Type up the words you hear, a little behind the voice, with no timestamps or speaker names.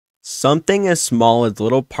Something as small as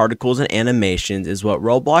little particles and animations is what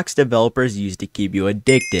Roblox developers use to keep you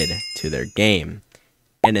addicted to their game.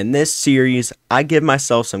 And in this series, I give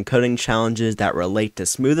myself some coding challenges that relate to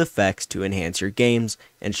smooth effects to enhance your games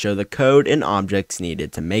and show the code and objects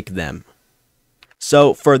needed to make them.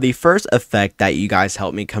 So for the first effect that you guys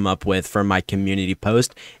helped me come up with for my community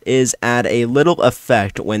post is add a little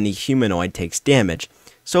effect when the humanoid takes damage.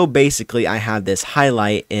 So basically I have this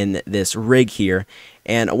highlight in this rig here,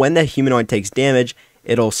 and when the humanoid takes damage,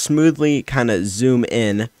 it'll smoothly kind of zoom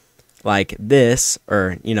in like this,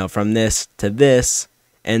 or from this to this,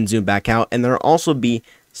 and zoom back out. And there'll also be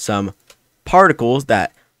some particles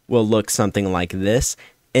that will look something like this.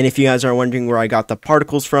 And if you guys are wondering where I got the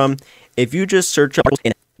particles from, if you just search up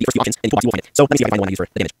in the first few options, and you will find it. So let me see if I find the one I use for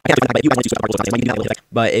the damage. I can't but you guys want to use particles sometimes, so you can do that little effect.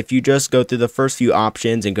 But if you just go through the first few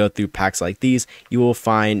options and go through packs like these, you will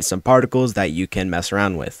find some particles that you can mess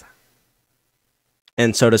around with.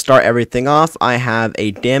 And so to start everything off, I have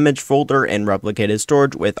a damage folder in replicated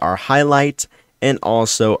storage with our highlight and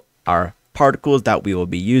also our particles that we will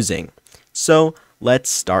be using. So let's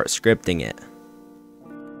start scripting it.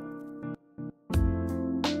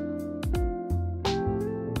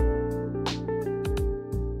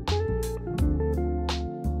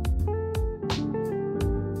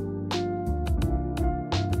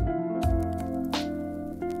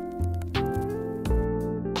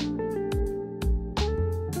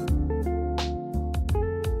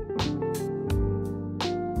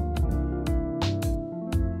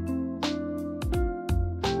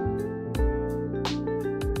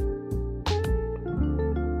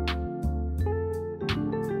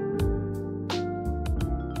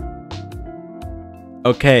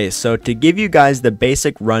 Okay, so to give you guys the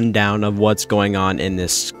basic rundown of what's going on in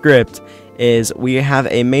this script is we have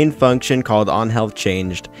a main function called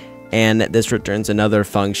onHealthChanged, and this returns another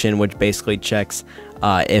function which basically checks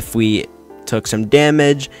if we took some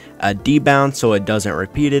damage, a debounce so it doesn't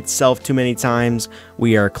repeat itself too many times.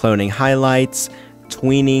 We are cloning highlights,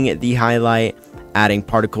 tweening the highlight, adding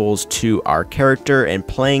particles to our character and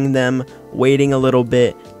playing them, waiting a little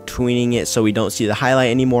bit, tweening it so we don't see the highlight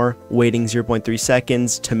anymore, waiting 0.3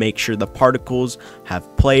 seconds to make sure the particles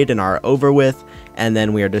have played and are over with, and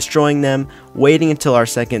then we are destroying them, waiting until our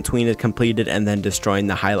second tween is completed, and then destroying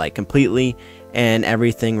the highlight completely, and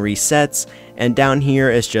everything resets. And down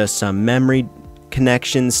here is just some memory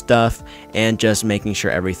connection stuff and just making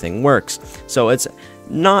sure everything works. So it's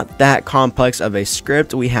not that complex of a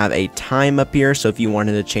script. We have a time up here, so if you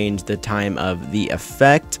wanted to change the time of the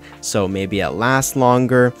effect so maybe it lasts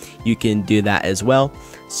longer, you can do that as well.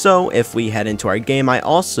 So if we head into our game, I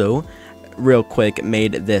also real quick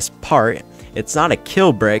made this part. It's not a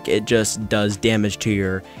kill brick, it just does damage to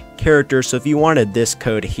your character. So if you wanted, this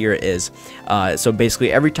code here is so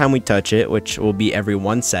basically every time we touch it, which will be every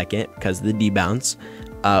 1 second because of the debounce,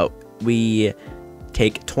 we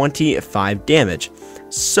take 25 damage.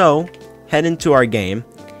 So head into our game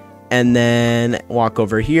and then walk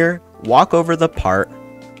over here, walk over the part,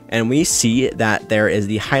 and we see that there is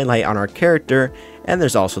the highlight on our character, and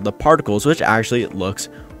there's also the particles, which actually looks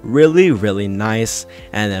really nice.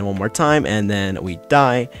 And then one more time, and then we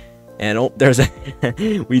die, and oh, there's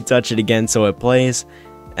a we touch it again so it plays,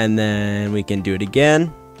 and then we can do it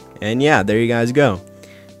again, and yeah, there you guys go.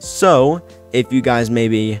 So if you guys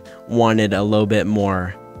maybe wanted a little bit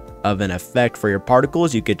more of an effect for your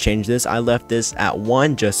particles, you could change this. I left this at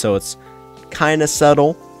 1 just so it's kind of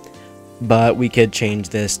subtle, but we could change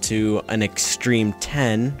this to an extreme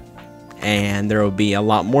 10 and there will be a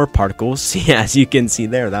lot more particles. As you can see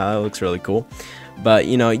there, that looks really cool. But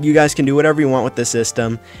you guys can do whatever you want with the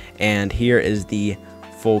system, and here is the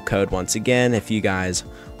full code once again if you guys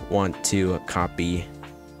want to copy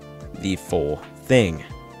the full thing.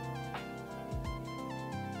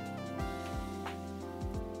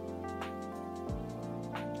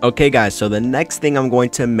 Okay guys, so the next thing I'm going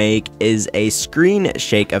to make is a screen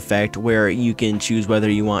shake effect where you can choose whether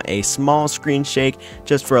you want a small screen shake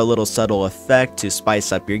just for a little subtle effect to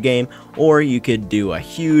spice up your game, or you could do a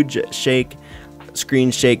huge screen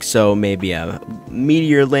shake so maybe a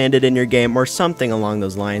meteor landed in your game or something along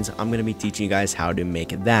those lines. I'm going to be teaching you guys how to make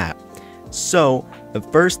that. So the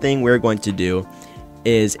first thing we're going to do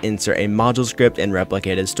is insert a module script in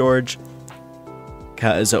replicated storage,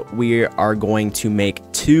 because we are going to make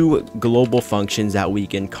 2 global functions that we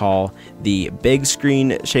can call the big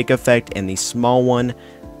screen shake effect and the small one.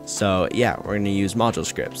 So yeah, we're going to use module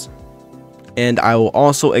scripts. And I will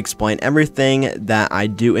also explain everything that I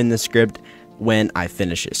do in the script when I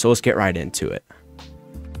finish it. So let's get right into it.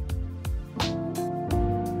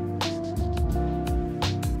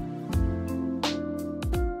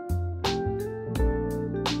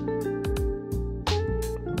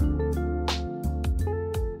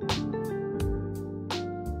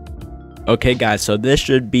 Okay guys, so this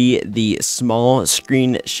should be the small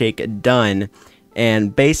screen shake done,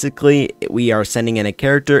 and basically we are sending in a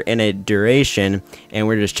character and a duration, and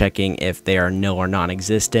we're just checking if they are nil or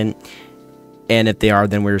non-existent, and if they are,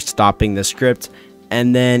 then we're stopping the script.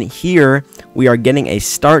 And then here we are getting a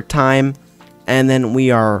start time, and then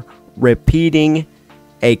we are repeating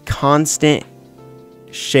a constant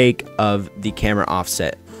shake of the camera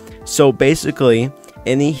offset. So basically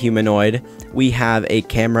in the humanoid we have a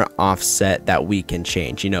camera offset that we can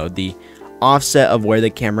change, you know, the offset of where the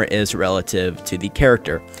camera is relative to the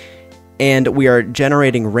character, and we are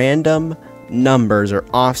generating random numbers or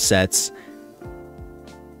offsets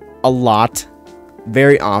a lot,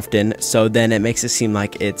 very often, so then it makes it seem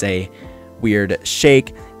like it's a weird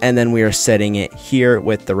shake, and then we are setting it here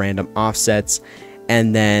with the random offsets,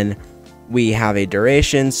 and then we have a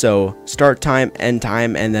duration, so start time, end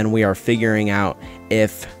time, and then we are figuring out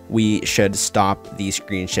if we should stop the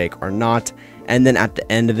screen shake or not. And then at the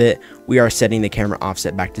end of it, we are setting the camera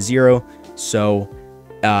offset back to 0, so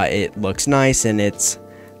it looks nice, and it's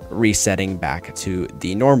resetting back to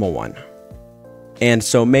the normal one. And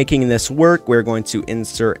so making this work, we're going to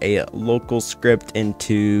insert a local script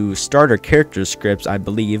into starter character scripts, I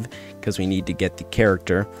believe, because we need to get the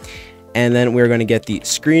character. And then we're going to get the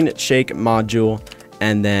screen shake module,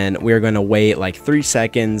 and then we're going to wait like 3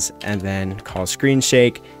 seconds and then call screen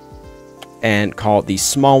shake and call the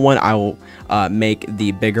small one. I will make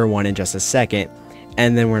the bigger one in just a second.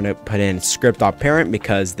 And then we're going to put in script.parent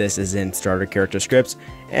because this is in starter character scripts,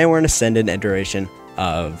 and we're going to send in a duration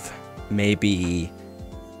of maybe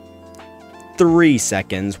 3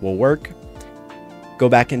 seconds will work. Go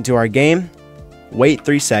back into our game, wait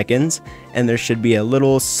 3 seconds, and there should be a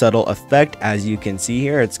little subtle effect. As you can see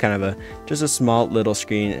here, it's kind of just a small little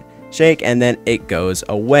screen shake, and then it goes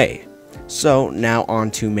away. So now on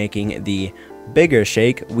to making the bigger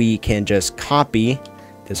shake. We can just copy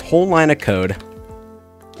this whole line of code,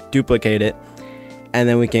 duplicate it, and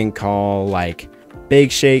then we can call like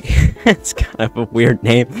big shake. It's kind of a weird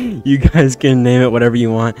name, you guys can name it whatever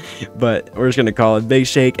you want, but we're just gonna call it big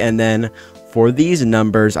shake. And then for these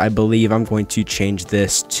numbers, I believe I'm going to change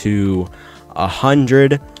this to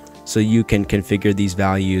 100, so you can configure these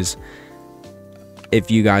values if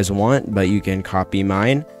you guys want, but you can copy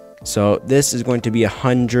mine. So this is going to be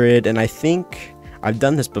 100, and I think I've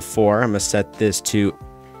done this before. I'm gonna set this to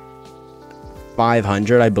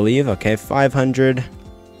 500, I believe. Okay, 500.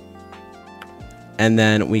 And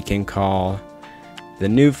then we can call the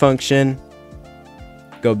new function,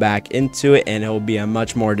 go back into it, and it will be a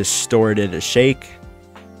much more distorted shake,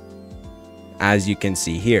 as you can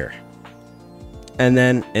see here. And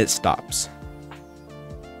then it stops.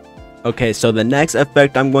 Okay, so the next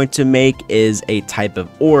effect I'm going to make is a type of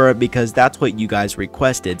aura, because that's what you guys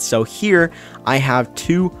requested. So here I have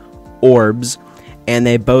 2 orbs, and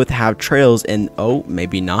they both have trails, and oh,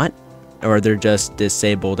 maybe not, or they're just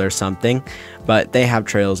disabled or something, but they have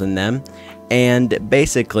trails in them. And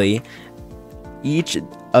basically each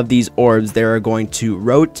of these orbs, they are going to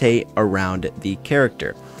rotate around the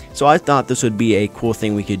character. So I thought this would be a cool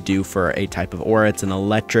thing we could do for a type of aura. It's an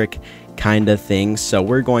electric kind of thing, so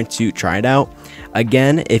we're going to try it out.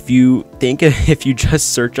 Again, if you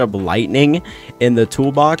just search up lightning in the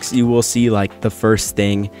toolbox, you will see like the first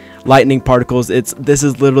thing, lightning particles. This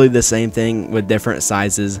is literally the same thing with different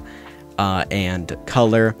sizes and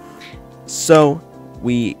color, so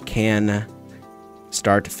we can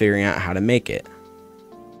start figuring out how to make it.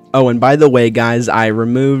 Oh, and by the way guys, I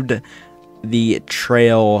removed the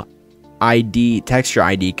trail ID, texture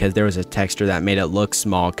ID, because there was a texture that made it look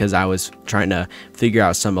small because I was trying to figure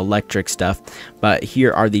out some electric stuff. But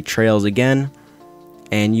here are the trails again,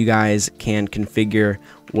 and you guys can configure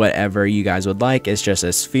whatever you guys would like. It's just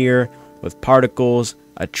a sphere with particles,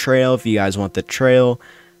 a trail if you guys want the trail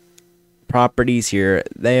properties. Here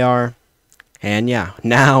they are. And yeah,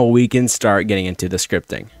 now we can start getting into the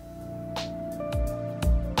scripting.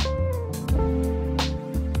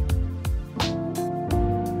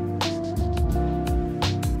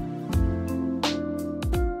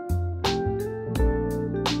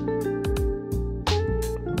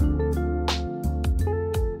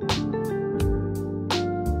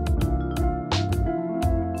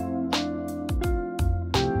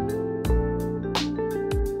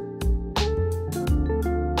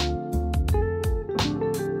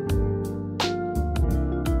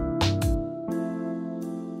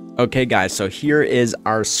 Okay guys, so here is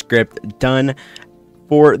our script done.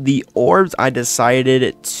 For the orbs, I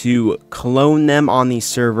decided to clone them on the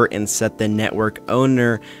server and set the network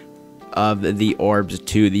owner of the orbs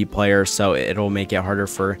to the player, so it'll make it harder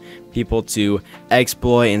for people to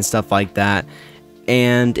exploit and stuff like that.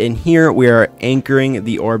 And in here, we are anchoring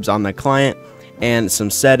the orbs on the client and some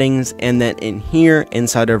settings. And then in here,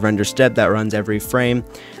 inside of render step that runs every frame,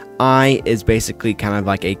 I is basically kind of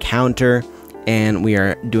like a counter. And we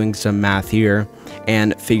are doing some math here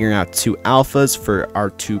and figuring out 2 alphas for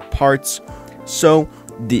our 2 parts. So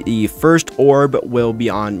the first orb will be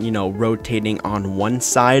on, rotating on one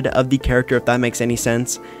side of the character, if that makes any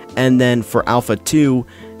sense. And then for alpha 2,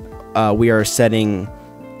 we are setting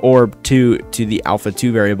orb 2 to the alpha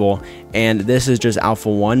 2 variable, and this is just alpha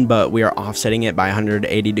 1, but we are offsetting it by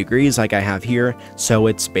 180 degrees like I have here, so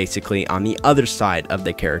it's basically on the other side of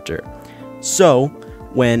the character. So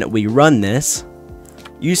when we run this,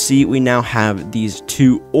 you see we now have these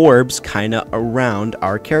 2 orbs kind of around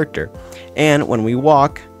our character, and when we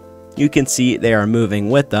walk, you can see they are moving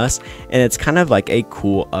with us, and it's kind of like a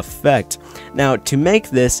cool effect. Now, to make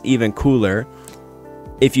this even cooler,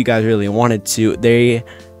 if you guys really wanted to,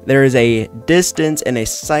 there is a distance and a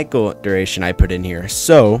cycle duration I put in here.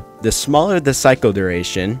 So the smaller the cycle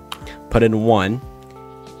duration, put in 1,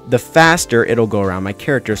 the faster it'll go around my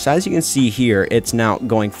character. So as you can see here, it's now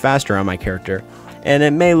going faster on my character, and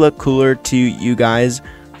it may look cooler to you guys,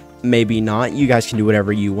 maybe not. You guys can do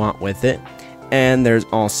whatever you want with it. And there's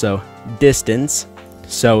also distance.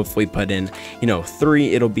 So if we put in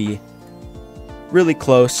 3, it'll be really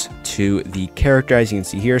close to the character, as you can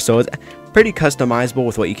see here. So it's pretty customizable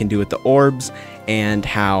with what you can do with the orbs and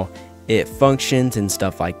how it functions and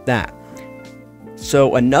stuff like that.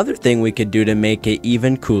 So another thing we could do to make it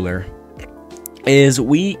even cooler is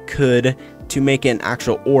to make an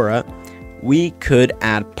actual aura, we could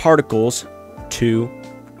add particles to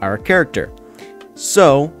our character.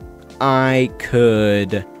 So I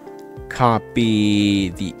could copy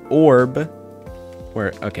the orb,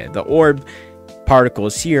 the orb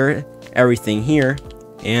particles here, everything here,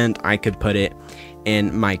 and I could put it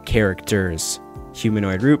in my character's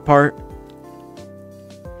humanoid root part.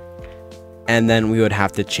 And then we would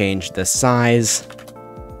have to change the size,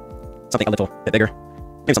 something a little bit bigger,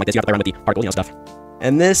 maybe something like this. You have to play around with the particle, stuff.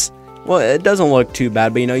 And this, well, it doesn't look too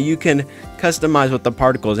bad, but you can customize with the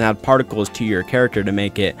particles and add particles to your character to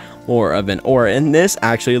make it more of an aura. And this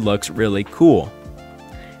actually looks really cool.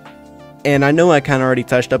 And I know I kind of already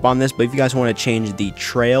touched up on this, but if you guys want to change the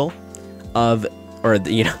trail of, or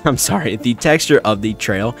the texture of the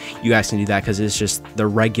trail, you guys can do that, because it's just the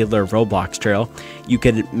regular Roblox trail. You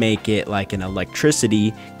could make it like an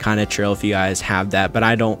electricity kind of trail if you guys have that, but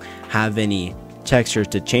I don't have any textures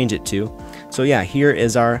to change it to. So yeah, here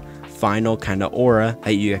is our final kind of aura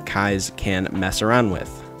that you guys can mess around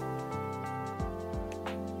with.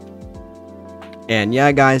 And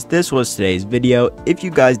yeah guys, this was today's video. If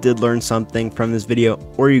you guys did learn something from this video,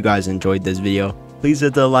 or you guys enjoyed this video, please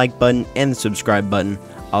hit the like button and the subscribe button.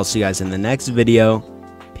 I'll see you guys in the next video.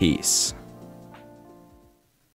 Peace.